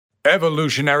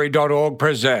Evolutionary.org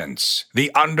presents the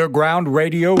Underground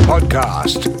Radio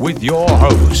Podcast with your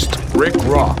host, Rick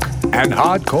Rock and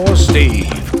Hardcore Steve.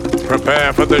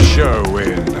 Prepare for the show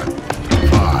in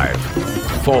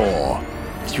 5, 4,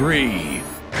 3,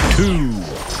 2,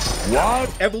 1.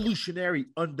 Evolutionary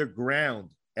Underground,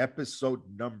 episode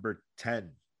number 10.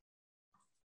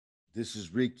 This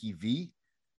is Ricky V.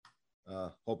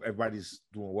 Hope everybody's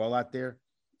doing well out there.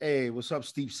 Hey, what's up,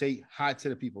 Steve? Say hi to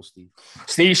the people, Steve.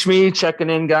 Steve Schmee checking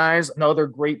in, guys. Another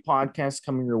great podcast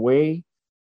coming your way.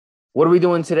 What are we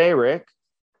doing today, Rick?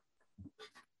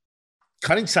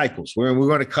 Cutting cycles. We're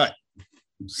going to cut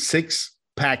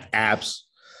 6-pack abs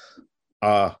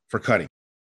for cutting.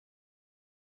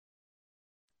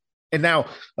 And now,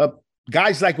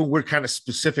 guys like when we're kind of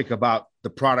specific about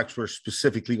the products we're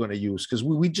specifically going to use, because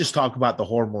we just talk about the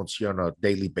hormones here on a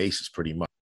daily basis pretty much.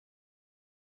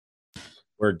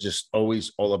 We're just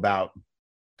always all about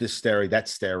this steroid, that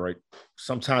steroid.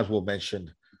 Sometimes we'll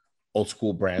mention old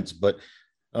school brands, but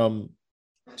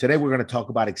today we're going to talk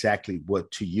about exactly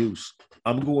what to use.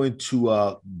 I'm going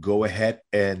to go ahead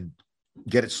and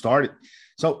get it started.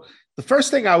 So the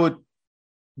first thing I would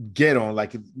get on,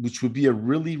 which would be a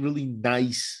really, really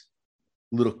nice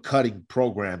little cutting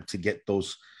program to get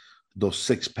those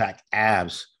 6-pack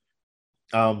abs.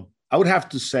 I would have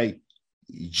to say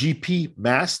GP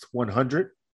Mast 100.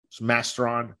 It's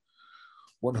Masteron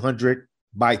 100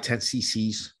 by 10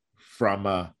 cc's from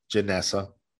Janessa.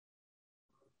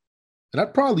 And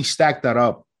I'd probably stack that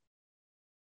up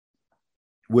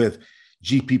with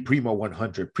GP Primo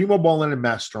 100. Primobolan and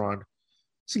Masteron.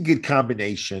 It's a good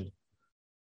combination.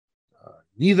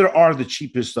 Neither are the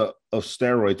cheapest of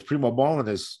steroids. Primobolan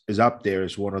is up there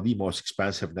as one of the most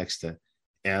expensive next to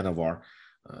Anavar.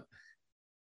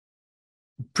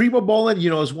 Primobolan,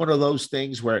 is one of those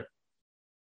things where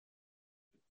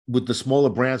with the smaller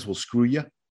brands will screw you,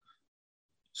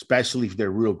 especially if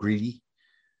they're real greedy.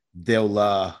 They'll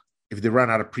if they run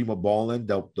out of Primobolan,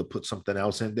 they'll put something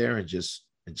else in there and just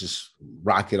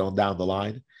rock it on down the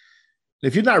line.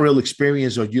 If you're not real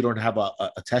experienced or you don't have a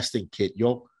testing kit,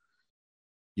 you'll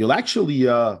actually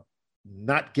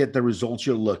not get the results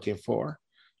you're looking for.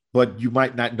 But you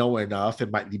might not know enough.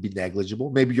 It might be negligible.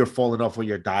 Maybe you're falling off on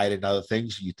your diet and other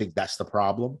things. You think that's the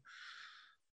problem.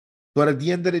 But at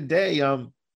the end of the day,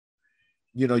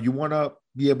 you want to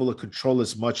be able to control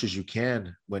as much as you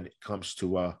can when it comes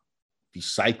to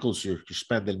these cycles you're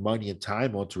spending money and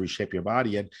time on to reshape your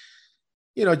body. And,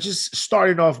 just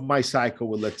starting off my cycle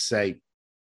with, let's say,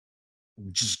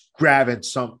 just grabbing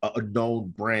a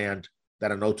known brand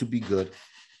that I know to be good.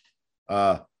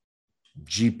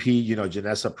 GP,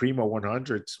 Janessa Primo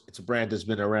 100. It's a brand that's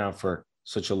been around for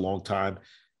such a long time.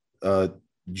 You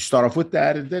start off with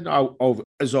that, and then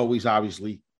as always,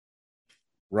 obviously,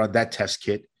 run that test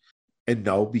kit and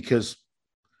know, because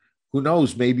who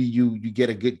knows, maybe you get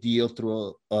a good deal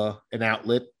through an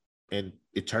outlet, and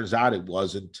it turns out it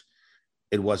wasn't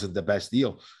the best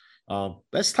deal.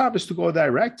 Best time is to go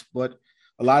direct, but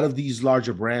a lot of these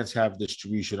larger brands have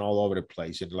distribution all over the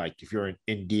place. And like if you're in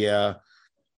India,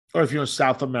 or if you're in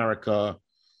South America,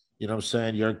 what I'm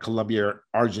saying, you're in Colombia or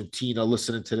Argentina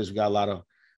listening to this, we got a lot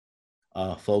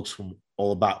of folks from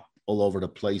all over the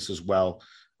place as well.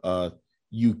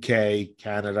 UK,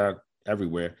 Canada,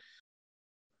 everywhere.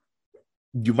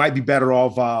 You might be better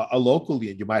off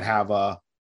locally, and you might have a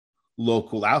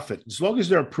local outfit. As long as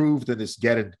they're approved and it's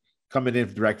coming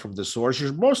in direct from the source,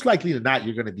 you're most likely than not,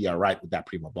 you're going to be all right with that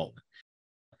Primobolan.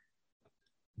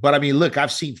 But I mean, look,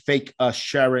 I've seen fake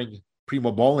sharing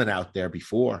Primobolan out there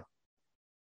before.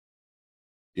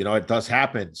 It does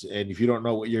happen. And if you don't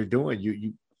know what you're doing,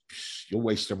 you'll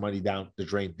waste your money down the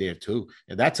drain there too.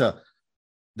 And that's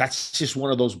just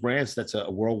one of those brands that's a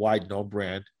worldwide known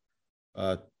brand,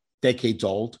 decades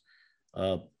old,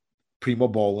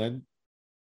 Primobolan,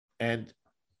 and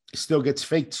it still gets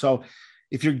faked. So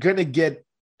if you're going to get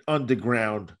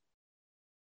underground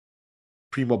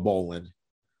Primobolan,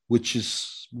 which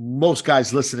is most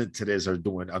guys listening to this are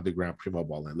doing underground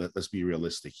Primobolan. Let's be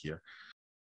realistic here.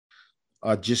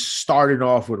 Just starting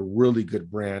off with a really good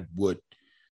brand would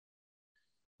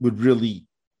really,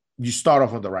 you start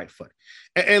off on the right foot.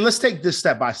 And let's take this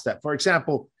step by step. For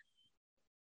example,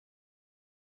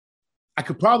 I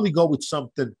could probably go with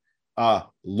something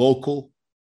local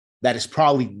that is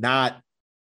probably not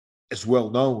as well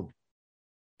known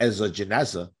as a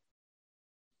Janessa.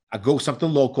 I go something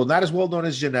local, not as well known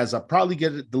as Janessa, probably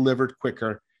get it delivered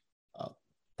quicker,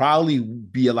 probably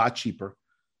be a lot cheaper.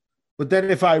 But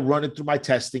then if I run it through my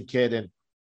testing kit and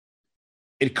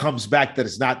it comes back that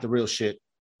it's not the real shit,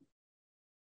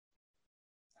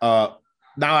 now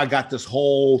I got this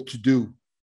whole to do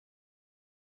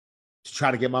to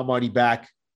try to get my money back.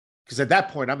 Because at that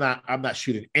point, I'm not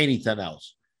shooting anything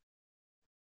else.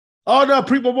 Oh no,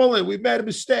 Primo Bowling, we made a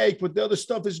mistake, but the other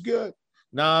stuff is good.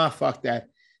 Nah, fuck that.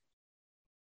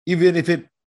 Even if it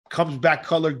comes back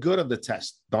colored good on the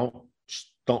test,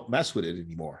 don't mess with it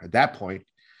anymore. At that point,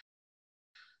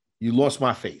 you lost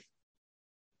my faith.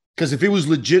 Because if it was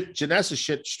legit Janessa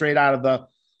shit straight out of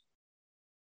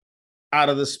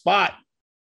the spot,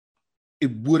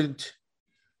 it wouldn't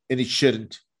and it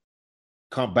shouldn't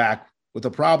come back with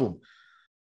a problem.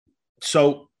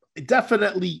 So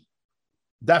definitely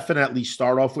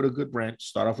start off with a good brand,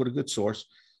 start off with a good source.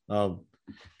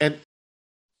 And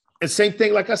same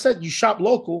thing, like I said, you shop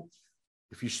local.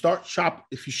 If you shop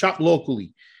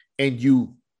locally and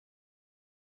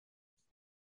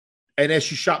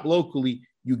as you shop locally,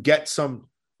 you get some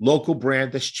local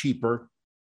brand that's cheaper.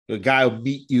 The guy will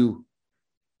meet you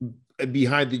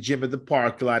behind the gym in the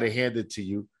park lot and hand it to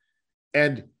you.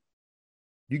 And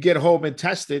you get home and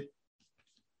test it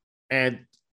and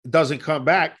it doesn't come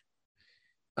back.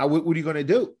 Now, what are you going to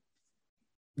do?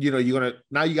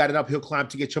 Now you got an uphill climb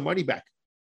to get your money back.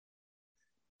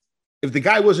 If the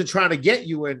guy wasn't trying to get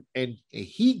you and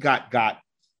he got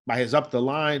by his up the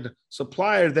line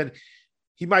supplier, then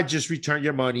he might just return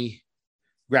your money,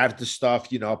 grab the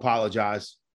stuff,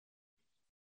 apologize.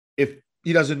 If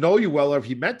he doesn't know you well, or if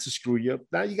he meant to screw you,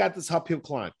 now you got this uphill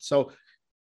climb. So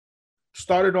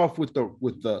started off with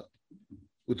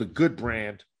a good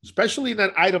brand, especially in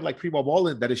an item like Primo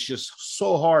Bowling that is just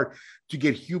so hard to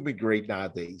get human grade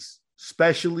nowadays.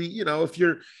 Especially,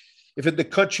 if in the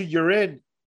country you're in,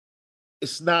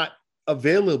 it's not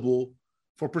available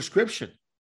for prescription.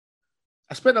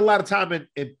 I spent a lot of time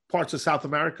in parts of South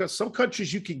America. Some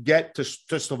countries you can get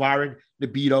testosterone,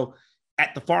 Nebido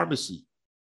at the pharmacy.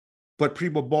 But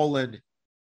Primo Bowling,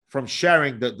 from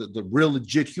sharing the real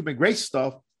legit human grade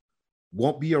stuff,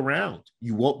 won't be around.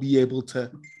 You won't be able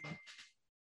to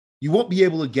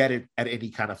get it at any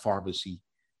kind of pharmacy.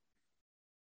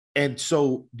 And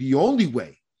so the only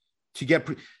way to get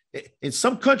in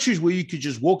some countries where you could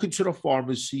just walk into the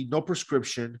pharmacy, no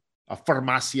prescription, a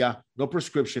farmacia, no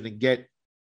prescription, and get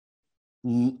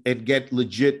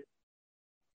legit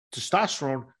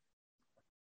testosterone,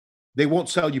 they won't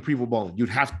sell you Primo Bowling. You'd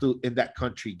have to, in that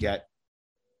country, get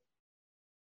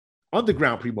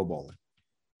underground Primo Bowling,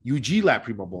 UG Lab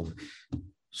Primo Bowling.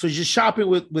 So you're shopping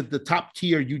with the top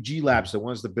tier UG Labs, the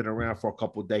ones that have been around for a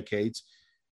couple of decades,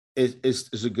 is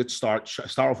a good start.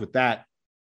 Start off with that.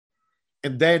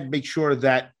 And then make sure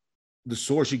that the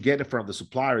source you get it from, the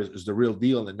supplier, is the real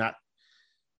deal and not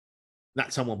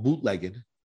someone bootlegging.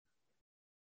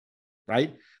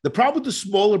 Right? The problem with the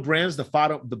smaller brands, the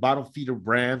bottom feeder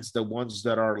brands, the ones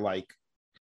that are like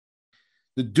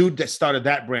the dude that started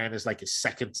that brand is like a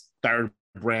second, third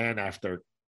brand after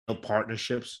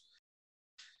partnerships.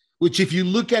 Which, if you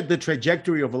look at the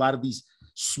trajectory of a lot of these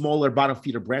smaller bottom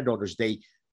feeder brand owners, they,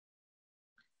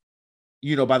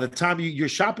 by the time you're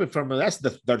shopping from them, that's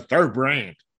their third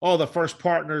brand. Oh, the first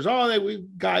partners. Oh,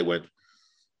 guy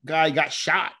got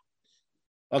shot.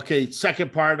 Okay,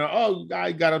 second partner. Oh,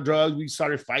 guy got on drugs. We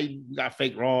started fighting. We got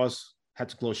fake Raws. Had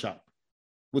to close shop.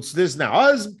 What's this now?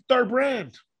 Oh, this is third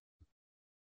brand.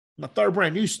 My third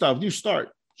brand, new stuff, new start.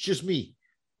 It's just me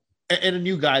and a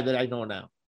new guy that I know now.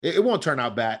 It won't turn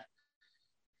out bad,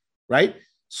 right?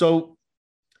 So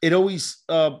it always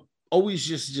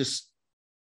just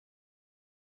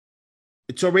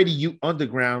it's already you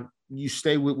underground. You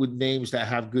stay with names that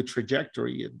have good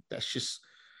trajectory, and that's just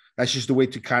the way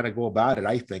to kind of go about it,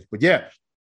 I think. But yeah,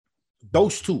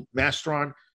 those two,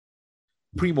 Masteron,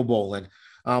 Primo Bowling.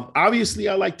 Obviously,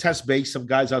 I like Test Base. Some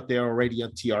guys out there already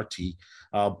on TRT.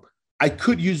 I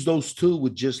could use those two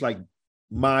with just like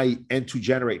my N2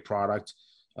 Generate product,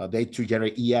 the N2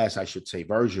 Generate ES, I should say,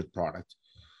 version product,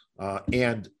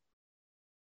 and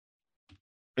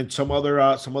some other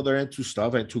N2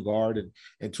 stuff, N2 Guard and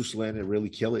N2 Slant, and really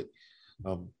kill it.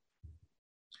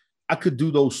 I could do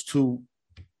those two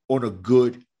on a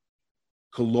good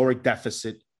caloric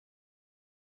deficit,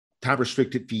 time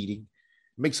restricted feeding,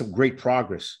 make some great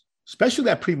progress, especially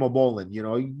that Primo Bowling.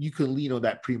 You can lean on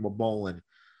that Primo Bowling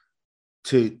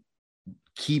to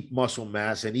keep muscle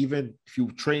mass. And even if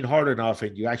you train hard enough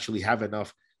and you actually have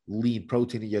enough lean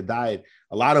protein in your diet,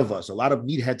 a lot of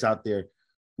meatheads out there,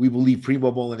 we believe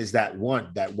Primo Bowling is that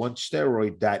one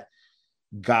steroid that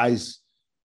guys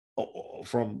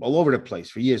from all over the place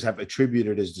for years have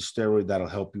attributed as the steroid that'll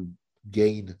help you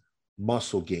gain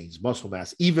muscle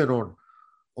mass, even on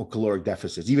caloric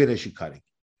deficits, even as you're cutting.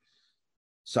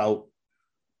 So,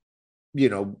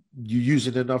 you're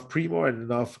using enough Primo and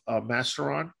enough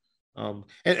Masteron. And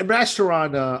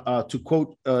Masteron, to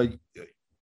quote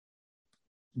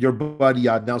your buddy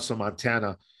Nelson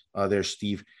Montana there,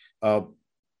 Steve,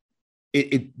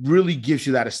 it really gives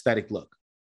you that aesthetic look.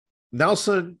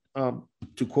 Nelson,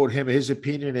 to quote him, his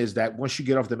opinion is that once you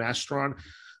get off the Masteron,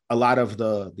 a lot of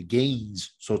the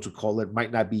gains, so to call it,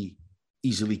 might not be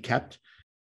easily kept.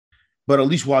 But at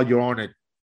least while you're on it,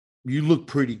 you look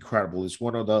pretty incredible.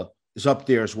 It's up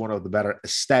there as one of the better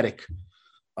aesthetic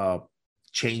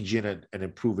changing and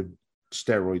improving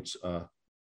steroids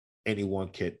anyone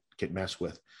could mess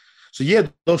with. So yeah,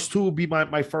 those two would be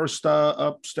my first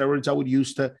steroids I would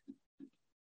use to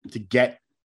get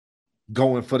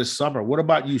going for the summer. What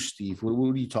about you, Steve?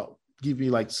 What do you talk? Give me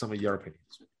like some of your opinions.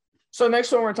 So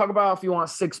next one we're going to talk about, if you want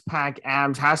 6-pack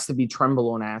abs, has to be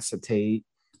Trenbolone acetate.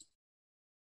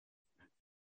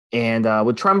 And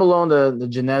with Trenbolone, the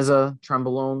Geneza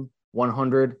Trenbolone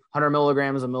 100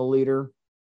 milligrams a milliliter,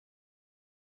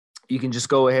 you can just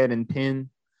go ahead and pin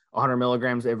 100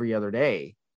 milligrams every other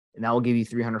day, and that will give you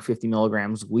 350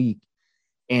 milligrams a week.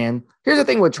 And here's the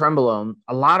thing with Trenbolone.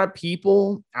 A lot of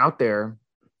people out there,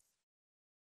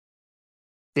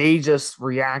 they just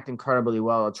react incredibly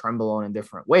well to Trenbolone in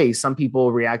different ways. Some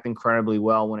people react incredibly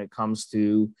well when it comes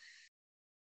to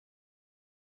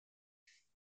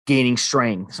gaining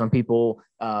strength. Some people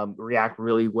react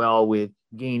really well with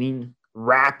gaining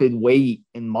rapid weight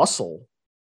and muscle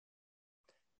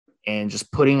and just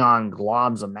putting on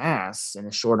globs of mass in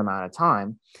a short amount of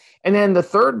time. And then the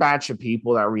third batch of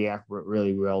people that react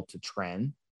really well to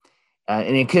Tren,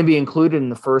 and it can be included in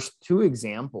the first two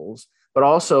examples, but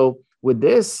also with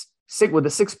the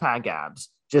 6-pack abs,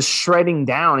 just shredding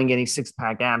down and getting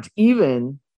 6-pack abs,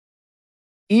 even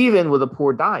with a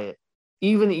poor diet,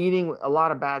 even eating a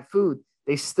lot of bad food,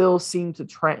 they still seem to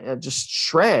just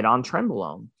shred on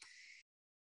Trenbolone.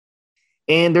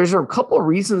 And there's a couple of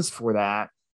reasons for that.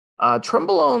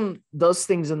 Trenbolone does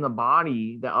things in the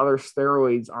body that other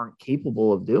steroids aren't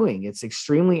capable of doing. It's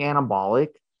extremely anabolic,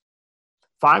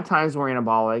 5 times more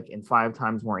anabolic and 5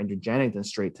 times more androgenic than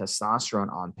straight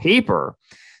testosterone on paper.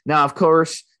 Now, of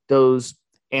course, those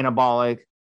anabolic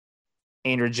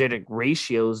androgenic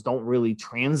ratios don't really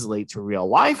translate to real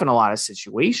life in a lot of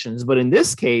situations. But in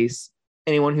this case,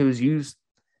 anyone who's used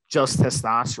just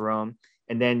testosterone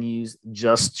and then used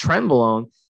just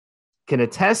Trenbolone can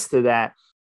attest to that.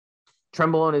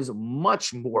 Trenbolone is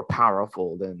much more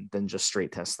powerful than just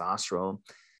straight testosterone.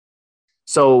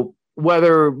 So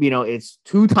whether, it's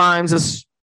 2 times as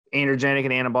androgenic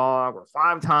and anabolic or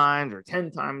 5 times or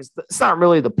 10 times, it's not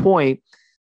really the point.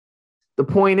 The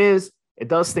point is it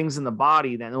does things in the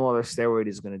body that no other steroid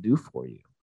is going to do for you.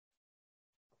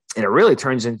 And it really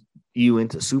turns you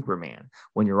into Superman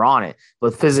when you're on it,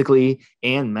 both physically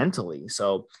and mentally.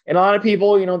 So, and a lot of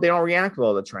people, they don't react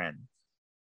well to Tren.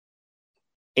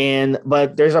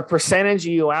 But there's a percentage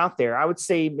of you out there, I would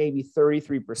say maybe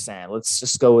 33%. Let's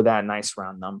just go with that nice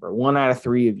round number. 1 out of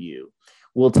 3 of you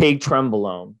will take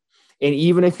Trenbolone. And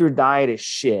even if your diet is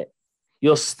shit,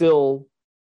 you'll still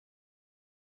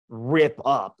rip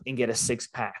up and get a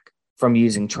 6-pack from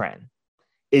using Tren.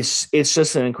 It's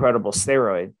just an incredible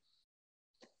steroid.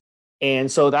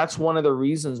 And so that's one of the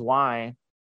reasons why,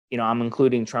 I'm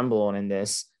including Trenbolone in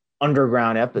this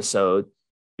underground episode,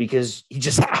 because you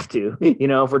just have to,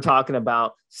 if we're talking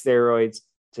about steroids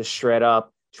to shred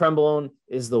up, Trenbolone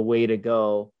is the way to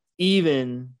go,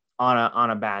 even on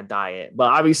a bad diet.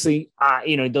 But obviously,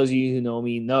 those of you who know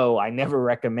me know I never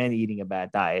recommend eating a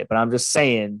bad diet, but I'm just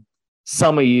saying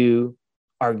some of you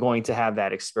are going to have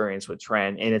that experience with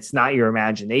Tren, and it's not your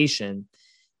imagination.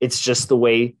 It's just the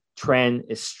way Tren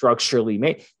is structurally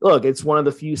made. Look, it's one of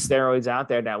the few steroids out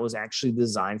there that was actually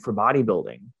designed for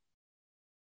bodybuilding.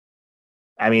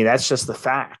 I mean, that's just the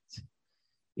fact,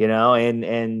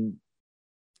 and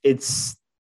it's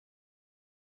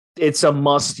a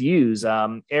must use.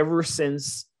 Ever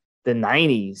since the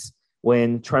 90s,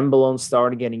 when Trenbolone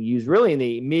started getting used, really in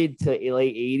the mid to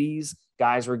late 80s,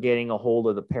 guys were getting a hold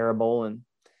of the Parabolin.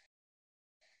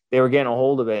 They were getting a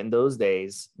hold of it in those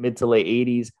days, mid to late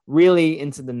 80s, really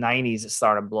into the 90s, it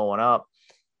started blowing up,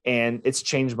 and it's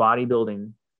changed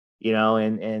bodybuilding,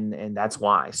 and that's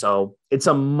why. So it's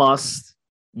a must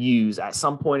use at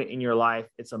some point in your life.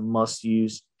 It's a must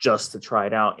use just to try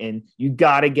it out. And you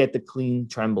got to get the clean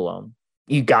Trenbolone.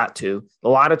 You got to. A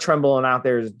lot of Trenbolone out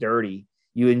there is dirty.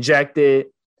 You inject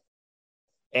it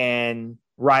and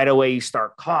right away you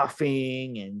start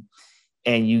coughing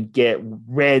and you get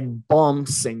red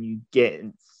bumps and you get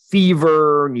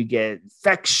fever and you get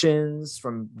infections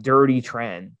from dirty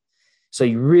Tren. So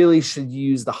you really should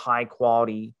use the high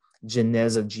quality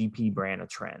Geneza GP brand of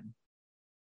Tren.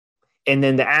 And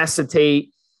then the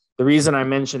acetate, the reason I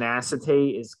mention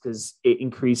acetate is because it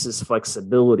increases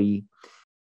flexibility.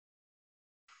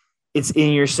 It's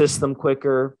in your system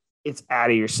quicker. It's out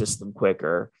of your system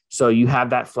quicker. So you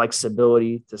have that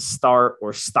flexibility to start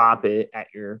or stop it at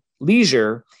your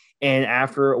leisure. And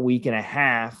after a week and a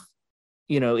half,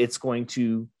 it's going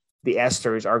to, the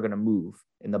esters are going to move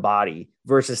in the body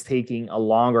versus taking a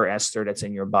longer ester that's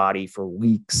in your body for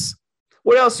weeks.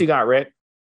 What else you got, Rick?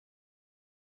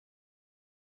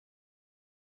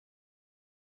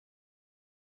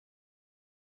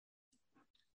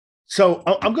 So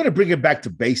I'm going to bring it back to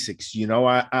basics.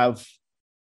 I'm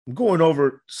going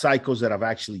over cycles that I've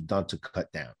actually done to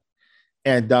cut down.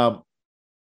 And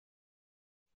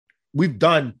we've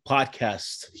done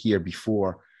podcasts here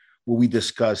before where we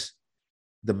discuss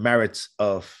the merits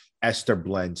of ester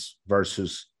blends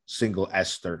versus single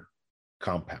ester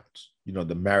compounds.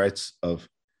 The merits of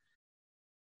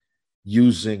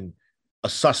using a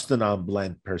sustanon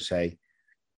blend per se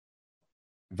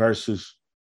versus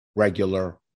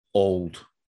regular old,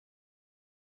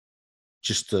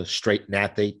 just a straight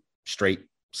naphthate, straight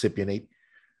cypionate.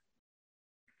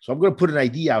 So I'm going to put an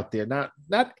idea out there. Not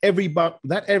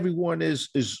everyone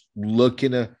is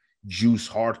looking to juice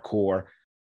hardcore.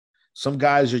 Some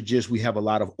guys are just, we have a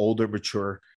lot of older,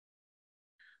 mature,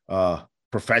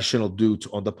 professional dudes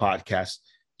on the podcast,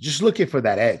 just looking for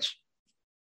that edge,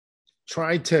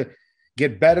 trying to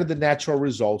get better than natural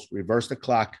results, reverse the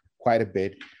clock quite a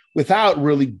bit, without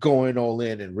really going all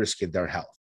in and risking their health.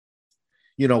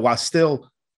 While still,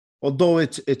 although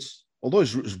it's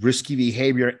risky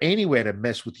behavior anyway to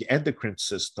mess with the endocrine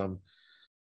system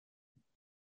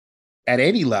at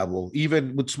any level,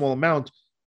 even with small amount,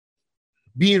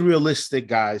 being realistic,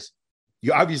 guys,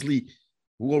 you obviously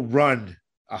will run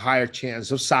a higher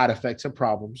chance of side effects and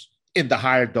problems in the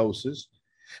higher doses.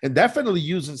 And definitely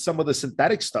using some of the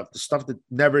synthetic stuff, the stuff that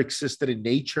never existed in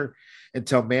nature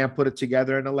until man put it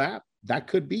together in a lab. That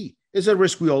could be. It's a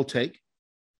risk we all take.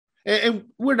 And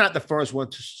we're not the first one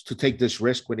to take this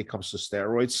risk when it comes to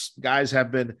steroids. Guys have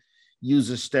been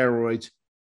using steroids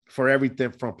for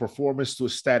everything from performance to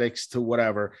aesthetics to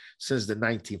whatever since the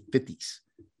 1950s.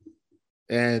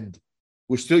 And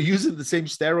we're still using the same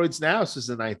steroids now since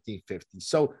the 1950s.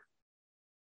 So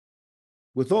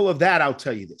with all of that, I'll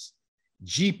tell you this.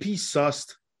 GP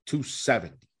Sust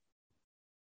 270.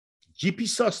 GP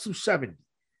Sust 270.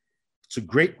 It's a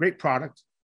great product.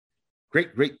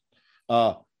 Great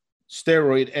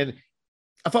steroid. And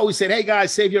I've always said, hey,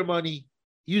 guys, save your money.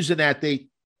 Use an athlete.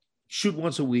 Shoot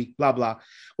once a week, blah, blah.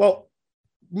 Well,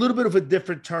 a little bit of a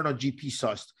different turn on GP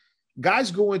Sust. Guys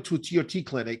go into a TRT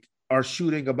clinic are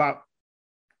shooting about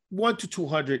 1 to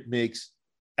 200 mgs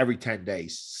every 10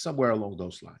 days, somewhere along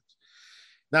those lines.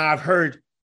 Now, I've heard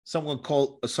someone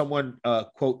quote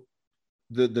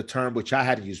the term, which I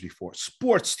hadn't used before,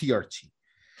 sports TRT.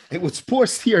 And what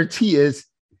sports TRT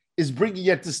is bringing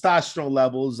your testosterone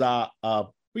levels,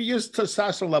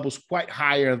 quite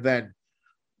higher than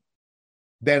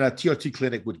a TRT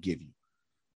clinic would give you.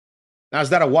 Now,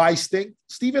 is that a wise thing?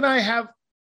 Steve and I have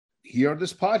here on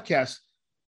this podcast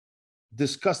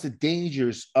discussed the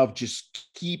dangers of just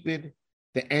keeping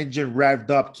the engine revved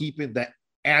up, keeping the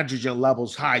androgen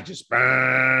levels high, just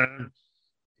burn.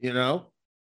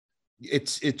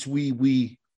 It's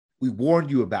we warned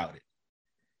you about it,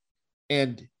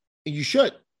 and you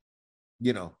should,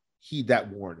 heed that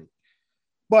warning.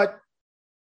 But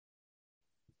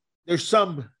there's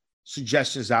some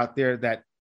suggestions out there that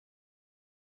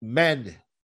men,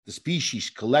 the species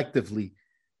collectively,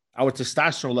 our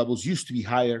testosterone levels used to be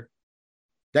higher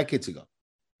decades ago.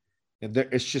 And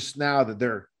it's just now that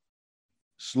they're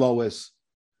slowest,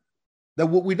 that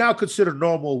what we now consider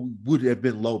normal would have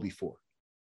been low before.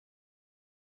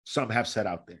 Some have said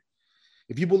out there.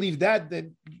 If you believe that,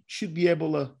 then you should be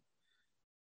able to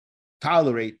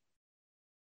tolerate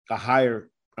a higher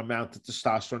amount of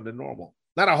testosterone than normal.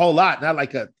 Not a whole lot, not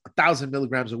like 1,000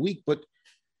 milligrams a week, but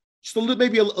just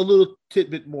maybe a little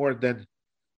tidbit more than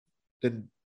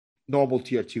normal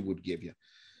TRT would give you.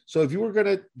 So if you were going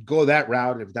to go that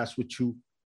route, if that's what you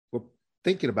were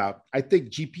thinking about, I think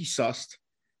GP Sust,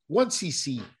 1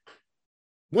 cc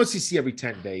every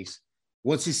 10 days,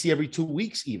 1 cc every 2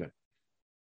 weeks even.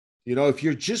 If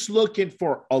you're just looking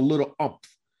for a little oomph,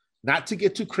 not to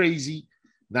get too crazy,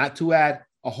 not to add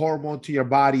a hormone to your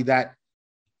body that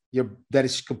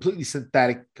is completely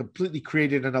synthetic, completely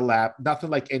created in a lab, nothing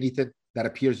like anything that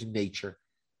appears in nature.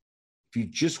 If you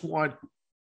just want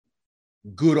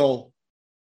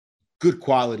good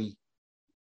quality,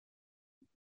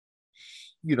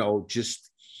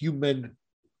 just human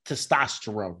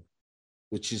testosterone,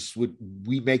 which is what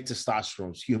we make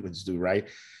testosterone, humans do, right?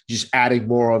 Just adding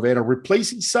more of it or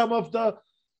replacing some of the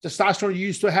testosterone you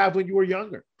used to have when you were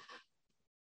younger,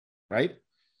 right?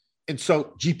 And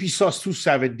so GP Sauce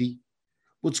 270.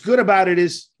 What's good about it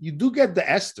is you do get the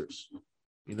esters.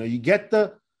 You get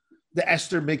the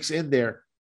ester mix in there,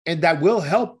 and that will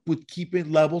help with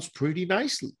keeping levels pretty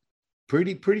nicely,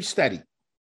 pretty steady.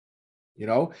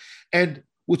 And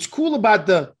what's cool about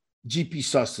the GP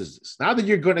Sauce is this. Now that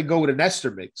you're going to go with an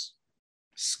ester mix,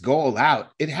 go all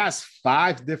out. It has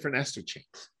 5 different ester chains.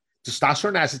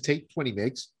 Testosterone acetate, 20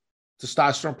 mg.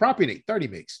 Testosterone propionate, 30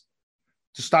 mg.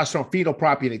 Testosterone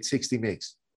phenylpropionate, 60 mg.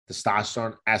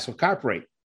 Testosterone acylcarpurate,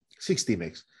 60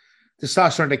 mg.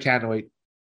 Testosterone decanoate,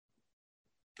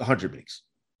 100 mg.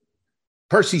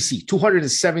 Per cc,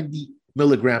 270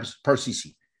 milligrams per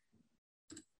cc.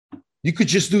 You could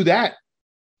just do that.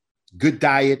 Good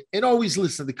diet. And always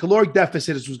listen, the caloric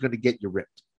deficit is what's going to get you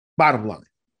ripped. Bottom line.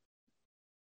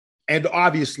 And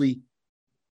obviously,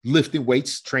 lifting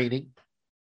weights, training,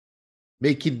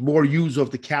 making more use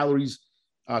of the calories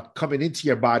coming into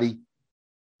your body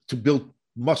to build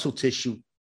muscle tissue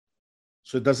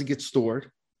so it doesn't get stored.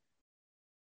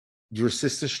 Your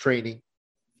resistance training,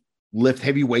 lift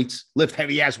heavy weights, lift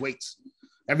heavy ass weights.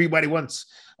 Everybody wants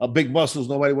big muscles.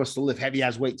 Nobody wants to lift heavy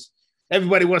ass weights.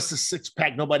 Everybody wants the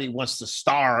 6-pack. Nobody wants to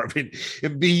starve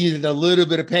and be in a little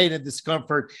bit of pain and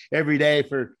discomfort every day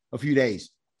for a few days.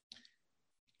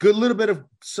 Good little bit of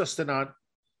sustenance.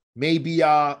 Maybe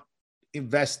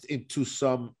invest into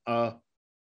some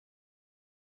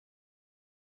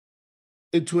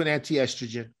into an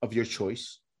anti-estrogen of your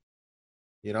choice.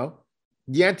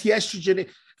 The anti-estrogen,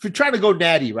 if you're trying to go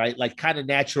natty, right? Like kind of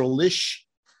natural-ish.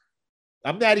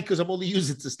 I'm natty because I'm only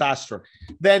using testosterone.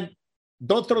 Then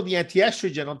don't throw the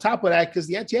anti-estrogen on top of that because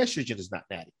the anti-estrogen is not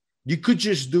natty. You could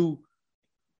just do,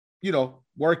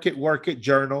 work it,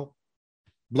 journal,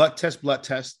 blood test,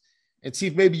 and see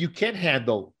if maybe you can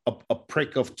handle a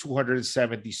prick of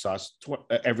 270 sus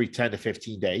every 10 to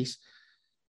 15 days.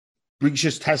 Brings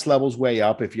your test levels way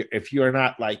up. If you're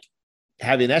not like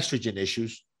having estrogen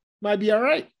issues, might be all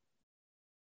right.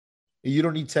 You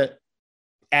don't need to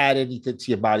add anything to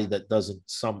your body that doesn't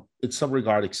in some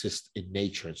regard exist in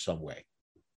nature in some way.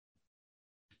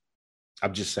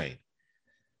 I'm just saying.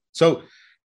 So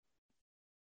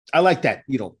I like that,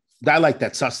 I like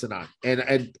that sustenance.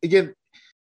 And again,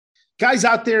 guys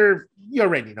out there, you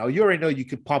already know you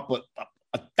could pump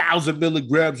 1,000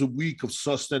 milligrams a week of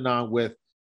sustenance with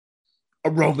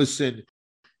Aromacin,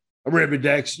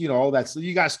 Arimidex, all that. So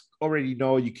you guys already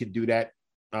know you can do that.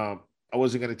 I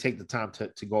wasn't going to take the time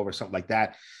to go over something like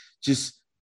that. Just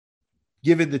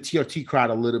giving the TRT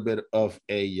crowd a little bit of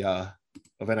an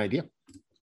idea.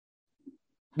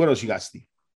 What else you got, Steve?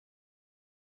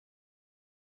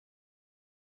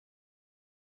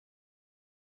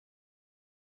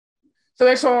 So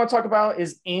the next one I want to talk about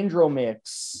is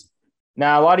Andromix.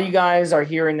 Now, a lot of you guys are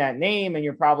hearing that name and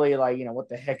you're probably like, what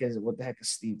the heck is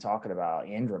Steve talking about?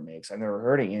 Andromix. I've never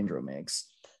heard of Andromix.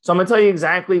 So I'm going to tell you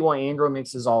exactly what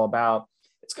Andromix is all about.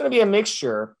 It's going to be a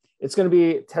mixture. It's going to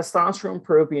be testosterone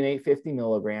propionate, 50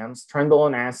 milligrams,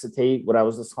 trenbolone acetate, what I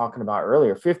was just talking about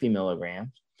earlier, 50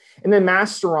 milligrams, and then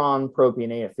masteron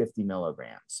propionate at 50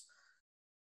 milligrams.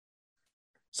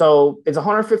 So it's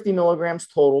 150 milligrams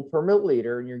total per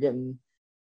milliliter, and you're getting,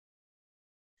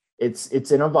 it's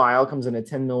in a vial, comes in a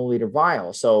 10 milliliter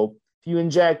vial. So if you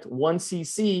inject 1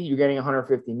 cc, you're getting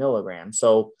 150 milligrams.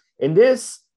 So in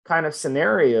this kind of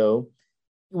scenario,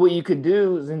 what you could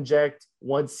do is inject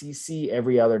 1 cc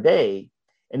every other day,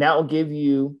 and that will give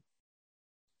you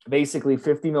basically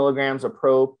 50 milligrams of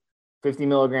prop, 50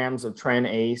 milligrams of tren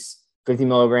ace, 50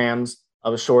 milligrams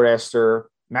of a short ester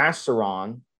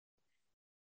masteron,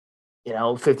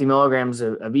 50 milligrams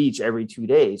of each every 2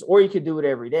 days, or you could do it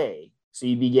every day. So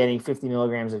you'd be getting 50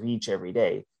 milligrams of each every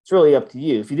day. It's really up to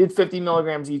you. If you did 50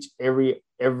 milligrams each every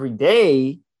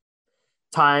day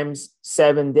times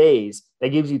 7 days, that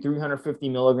gives you 350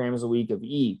 milligrams a week of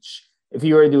each. If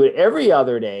you were to do it every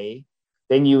other day,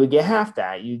 then you would get half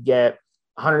that. You'd get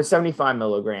 175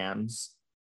 milligrams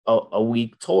a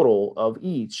week total of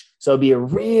each. So it'd be a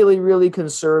really, really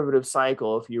conservative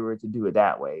cycle if you were to do it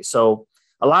that way. So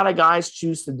a lot of guys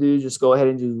choose to just go ahead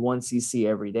and do 1 cc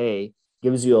every day.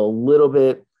 Gives you a little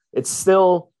bit. It's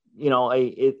still,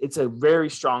 it's a very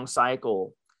strong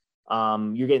cycle.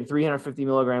 You're getting 350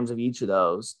 milligrams of each of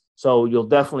those. So you'll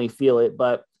definitely feel it.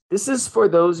 But this is for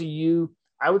those of you,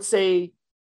 I would say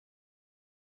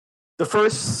the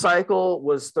first cycle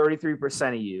was 33%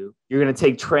 of you. You're going to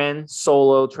take Tren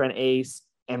Solo, Tren Ace,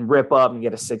 and rip up and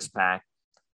get a 6-pack.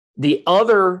 The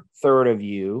other third of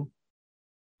you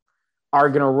are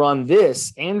going to run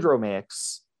this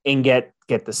Andromix and get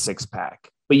the 6-pack.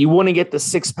 But you wouldn't get the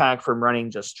 6-pack from running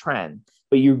just Tren,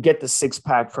 but you get the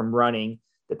 6-pack from running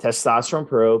the testosterone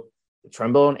probe, the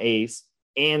Trenbolone Ace,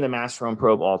 and the Masteron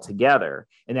Probe all together.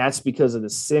 And that's because of the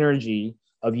synergy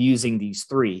of using these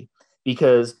three,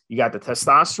 because you got the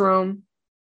testosterone,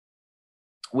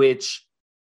 which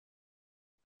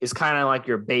is kind of like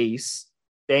your base.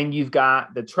 Then you've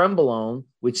got the Trenbolone,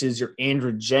 which is your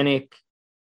androgenic,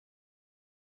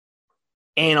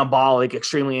 anabolic,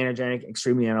 extremely androgenic,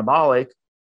 extremely anabolic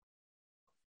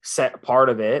set part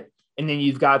of it. And then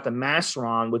you've got the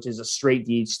Masteron, which is a straight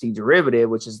DHT derivative,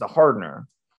 which is the hardener.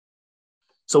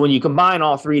 So when you combine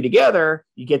all three together,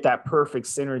 you get that perfect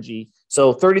synergy.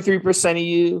 So 33% of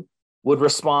you would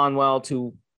respond well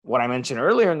to what I mentioned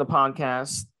earlier in the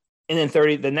podcast. And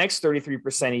then the next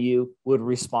 33% of you would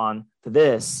respond to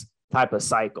this type of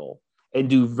cycle and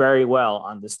do very well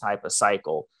on this type of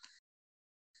cycle.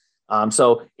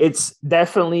 So it's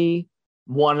definitely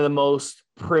one of the most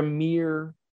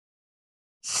premier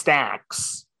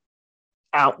stacks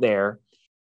out there.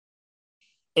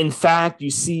 In fact, you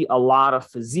see a lot of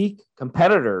physique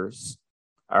competitors,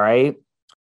 all right,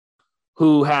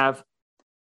 who have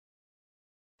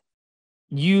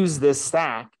used this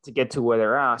stack to get to where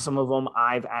they're at. Some of them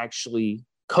I've actually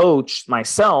coached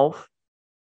myself.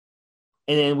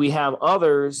 And then we have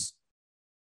others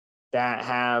that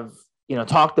have,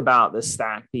 talked about this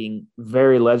stack being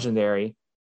very legendary.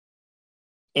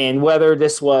 And whether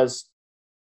this was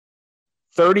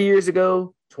 30 years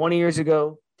ago, 20 years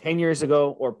ago, 10 years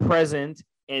ago, or present,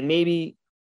 and maybe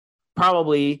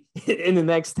probably in the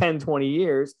next 10, 20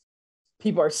 years,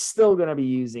 people are still going to be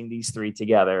using these three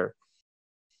together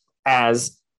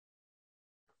as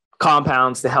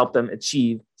compounds to help them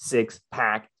achieve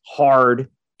six-pack, hard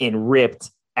and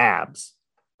ripped abs.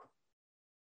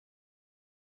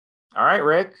 All right,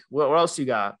 Rick, what else you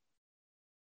got?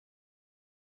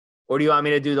 Or do you want me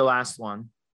to do the last one?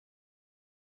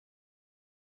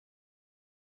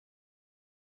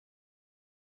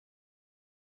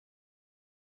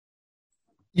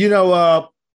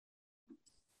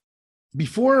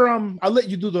 Before I'll let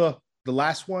you do the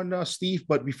last one, Steve.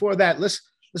 But before that, let's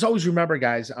always remember,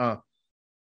 guys,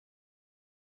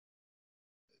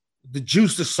 the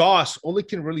juice, the sauce, all it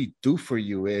can really do for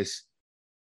you is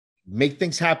make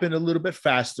things happen a little bit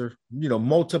faster,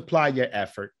 multiply your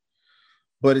effort.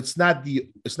 But it's not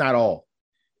all.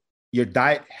 Your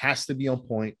diet has to be on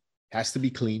point, has to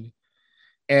be clean.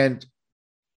 And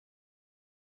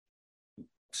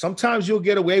sometimes you'll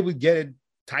get away with getting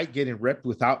tight, getting ripped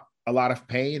without a lot of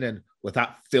pain and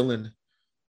without feeling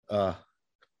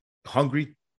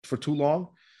hungry for too long.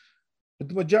 But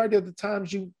the majority of the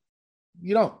times you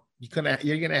don't.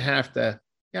 You're gonna have to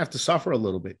suffer a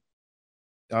little bit.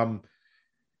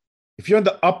 If you're in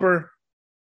the upper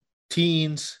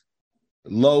teens,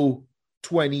 low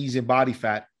 20s in body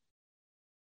fat,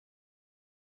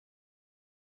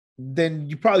 then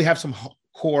you probably have some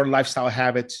core lifestyle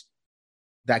habits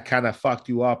that kind of fucked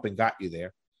you up and got you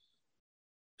there.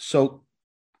 So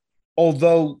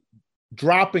although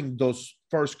dropping those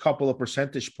first couple of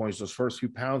percentage points, those first few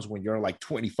pounds when you're like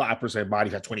 25% body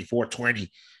fat, 24,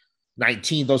 20,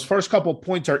 19, those first couple of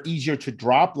points are easier to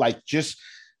drop. Like just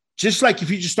like if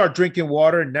you just start drinking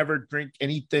water and never drink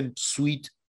anything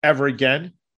sweet ever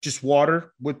again, just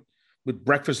water with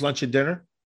breakfast, lunch, and dinner.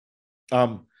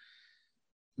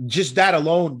 Just that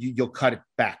alone, you'll cut it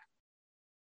back.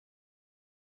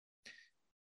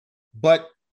 But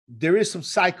there is some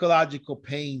psychological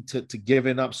pain to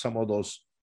giving up some of those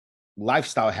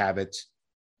lifestyle habits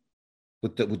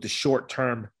with the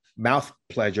short-term mouth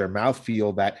pleasure, mouth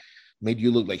feel that made you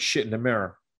look like shit in the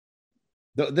mirror.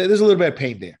 There's a little bit of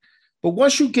pain there. But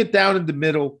once you get down in the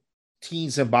middle,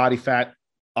 teens and body fat,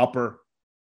 upper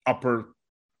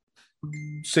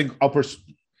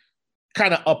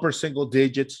single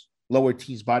digits, lower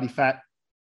teens body fat.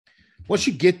 Once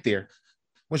you get there,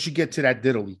 once you get to that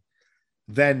diddly,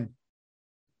 then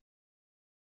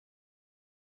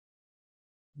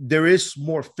there is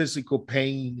more physical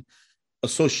pain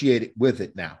associated with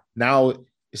it now. Now,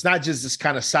 it's not just this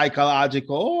kind of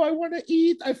psychological, oh, I want to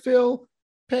eat, I feel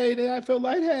pain, I feel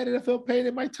lightheaded, I feel pain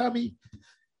in my tummy.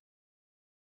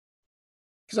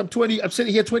 Because I'm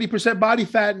sitting here 20% body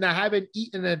fat and I haven't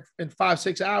eaten in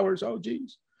 5-6 hours. Oh,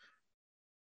 geez.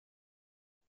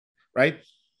 Right?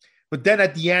 But then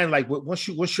at the end, like once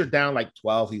you're down like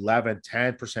 12, 11,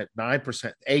 10%,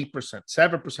 9%, 8%,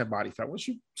 7% body fat, once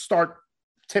you start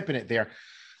tipping it there,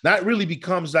 that really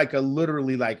becomes like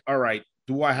literally like, all right,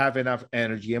 do I have enough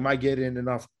energy? Am I getting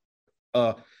enough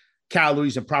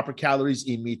calories and proper calories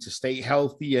in me to stay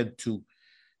healthy and to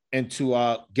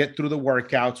get through the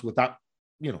workouts without,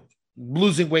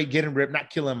 losing weight, getting ripped, not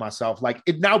killing myself? Like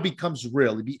it now becomes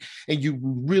real. And you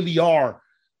really are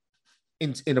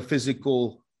in a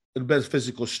physical little bit of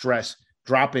physical stress,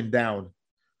 dropping down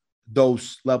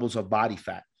those levels of body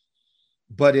fat.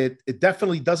 But it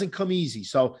definitely doesn't come easy.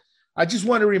 So I just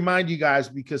want to remind you guys,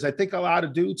 because I think a lot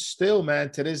of dudes still,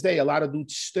 man, to this day, a lot of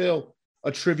dudes still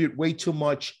attribute way too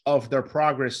much of their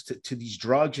progress to these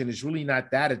drugs. And it's really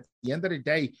not that. At the end of the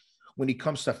day, when it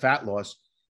comes to fat loss,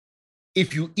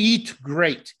 if you eat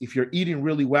great, if you're eating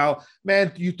really well,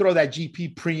 man, you throw that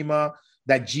GP Prima,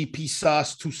 that GP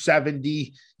Sus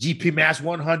 270, GP Mass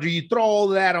 100, you throw all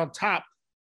that on top,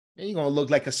 and you're going to look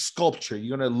like a sculpture.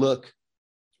 You're going to look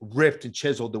ripped and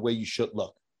chiseled the way you should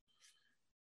look.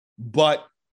 But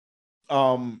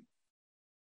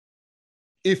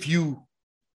if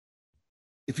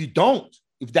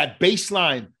that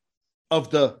baseline of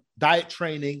the diet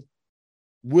training,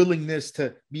 willingness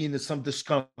to be into some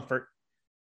discomfort,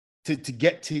 to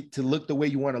get to look the way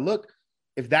you want to look,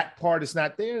 if that part is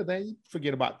not there, then you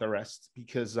forget about the rest,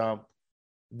 because the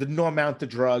no amount of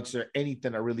drugs or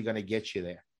anything are really going to get you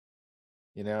there.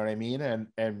 You know what I mean?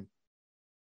 And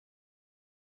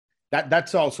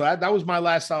that's all. So that was my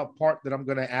last part that I'm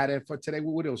going to add in for today.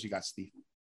 What else you got, Steve?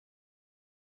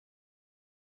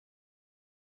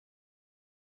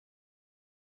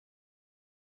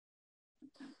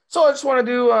 So I just want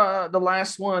to do the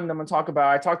last one I'm going to talk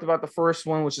about. I talked about the first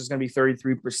one, which is going to be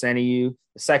 33% of you.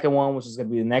 The second one, which is going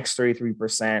to be the next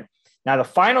 33%. Now, the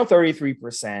final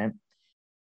 33%,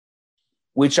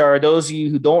 which are those of you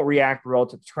who don't react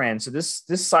relative to trend. So this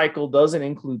cycle doesn't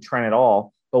include trend at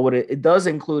all, but what it does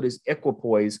include is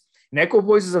equipoise. And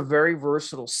equipoise is a very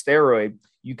versatile steroid.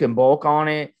 You can bulk on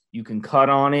it. You can cut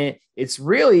on it. It's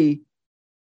really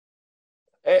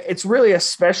a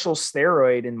special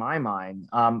steroid in my mind.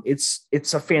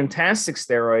 It's a fantastic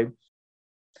steroid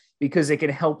because it can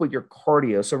help with your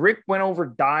cardio. So Rick went over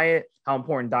diet, how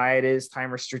important diet is,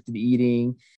 time restricted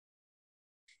eating,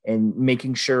 and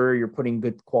making sure you're putting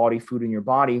good quality food in your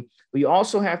body. But you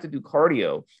also have to do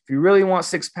cardio. If you really want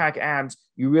six-pack abs,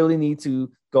 you really need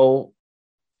to go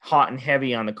hot and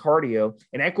heavy on the cardio.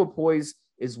 And equipoise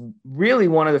is really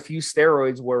one of the few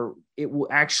steroids where it will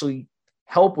actually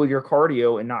help with your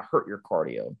cardio and not hurt your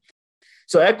cardio.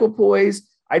 So equipoise,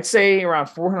 I'd say around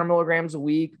 400 milligrams a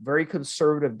week, very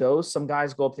conservative dose. Some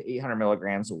guys go up to 800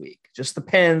 milligrams a week. Just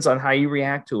depends on how you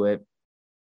react to it.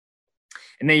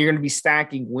 And then you're going to be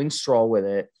stacking Winstrol with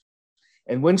it.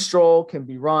 And Winstrol can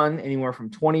be run anywhere from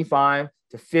 25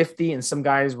 to 50, and some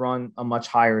guys run a much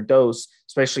higher dose,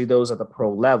 especially those at the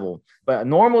pro level. But a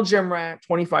normal gym rat,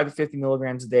 25 to 50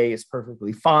 milligrams a day is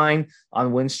perfectly fine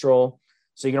on Winstrol.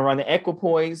 So you're going to run the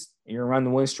equipoise and you're going to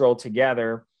run the Winstrol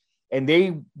together, and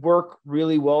they work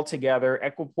really well together.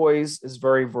 Equipoise is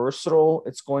very versatile.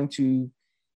 It's going to,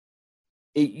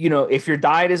 if your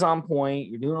diet is on point,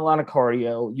 you're doing a lot of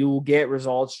cardio, you will get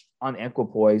results on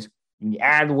equipoise. And you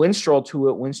add Winstrol to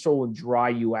it, Winstrol will dry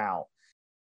you out.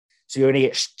 So you're going to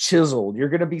get chiseled. You're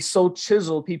going to be so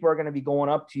chiseled, people are going to be going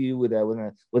up to you with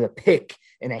a pick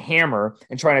and a hammer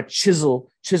and trying to chisel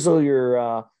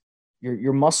your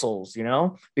muscles,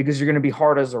 because you're going to be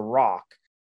hard as a rock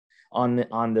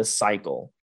on this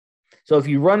cycle. So if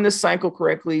you run this cycle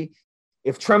correctly,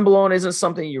 if Trenbolone isn't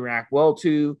something you react well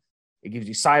to, it gives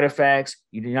you side effects,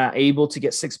 you're not able to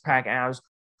get six-pack abs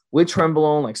with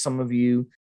Trenbolone, like some of you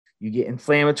get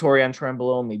inflammatory on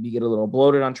Trenbolone, maybe you get a little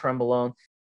bloated on Trenbolone,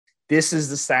 this is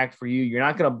the stack for you. You're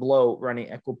not going to bloat running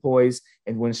equipoise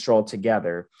and Winstrol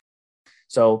together.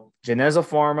 So Geneza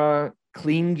Pharma,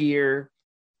 clean gear,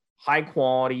 high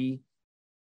quality,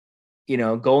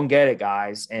 go and get it,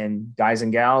 guys and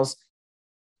gals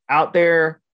out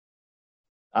there.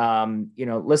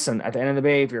 Listen, at the end of the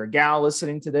day, if you're a gal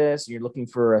listening to this, you're looking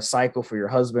for a cycle for your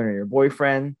husband or your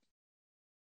boyfriend,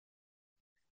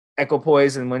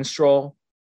 equipoise and Winstrol,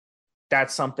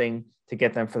 that's something to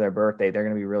get them for their birthday. They're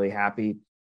going to be really happy.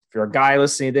 If you're a guy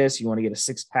listening to this, you want to get a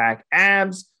six-pack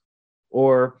abs,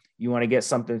 or you want to get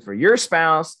something for your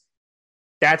spouse,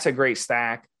 that's a great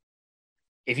stack.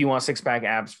 If you want six-pack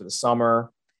abs for the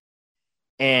summer.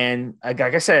 And like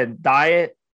I said,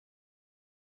 diet,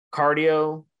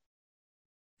 cardio,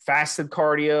 fasted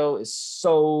cardio is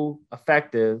so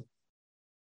effective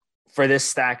for this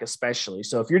stack especially.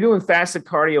 So if you're doing fasted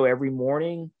cardio every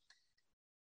morning,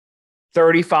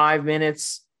 35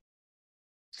 minutes,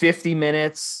 50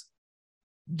 minutes,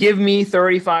 give me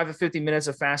 35 to 50 minutes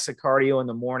of fasted cardio in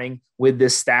the morning with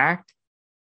this stack,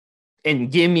 and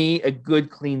give me a good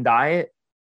clean diet.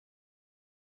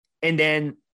 And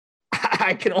then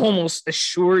I can almost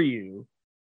assure you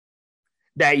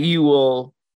that you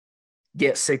will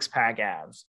get six-pack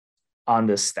abs on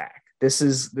this stack. This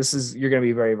is you're going to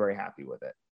be very, very happy with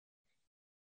it.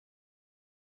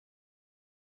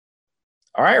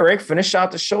 All right, Rick, finish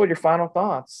out the show with your final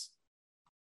thoughts.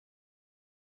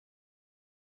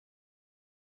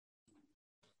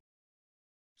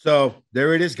 So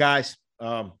there it is, guys.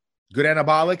 Good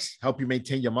anabolics help you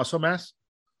maintain your muscle mass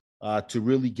to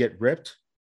really get ripped.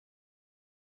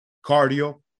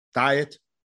 Cardio, diet.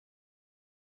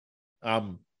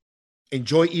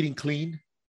 Enjoy eating clean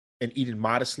and eating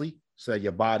modestly so that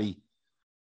your body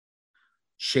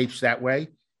shapes that way.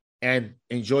 And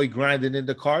enjoy grinding in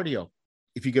the cardio.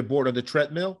 If you get bored on the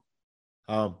treadmill,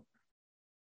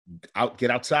 get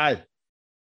outside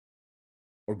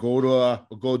or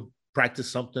go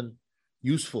practice something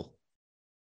useful.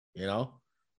 You know,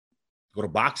 go to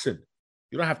boxing.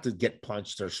 You don't have to get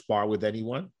punched or spar with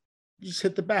anyone. You just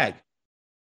hit the bag.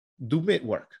 Do mitt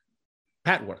work,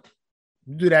 pat work.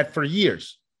 Do that for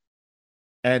years.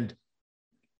 And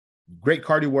great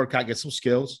cardio workout, get some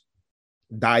skills,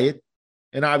 diet,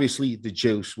 and obviously the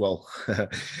juice. Well,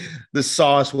 the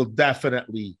sauce will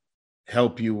definitely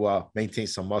help you maintain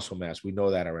some muscle mass. We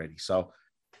know that already. So, all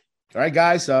right,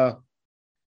 guys,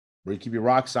 Ricky B.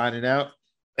 Rock signing out.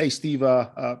 Hey, Steve,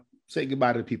 say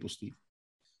goodbye to the people, Steve.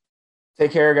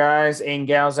 Take care, guys and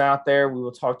gals out there. We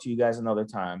will talk to you guys another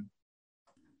time.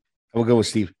 Have a good one,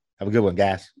 Steve. Have a good one,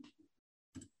 guys.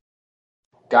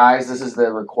 Guys, this is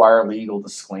the required legal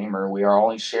disclaimer. We are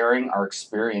only sharing our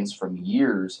experience from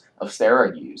years of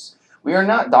steroid use. We are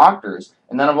not doctors,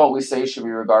 and none of what we say should be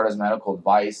regarded as medical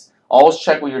advice. Always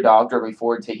check with your doctor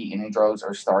before taking any drugs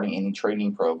or starting any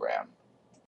training program.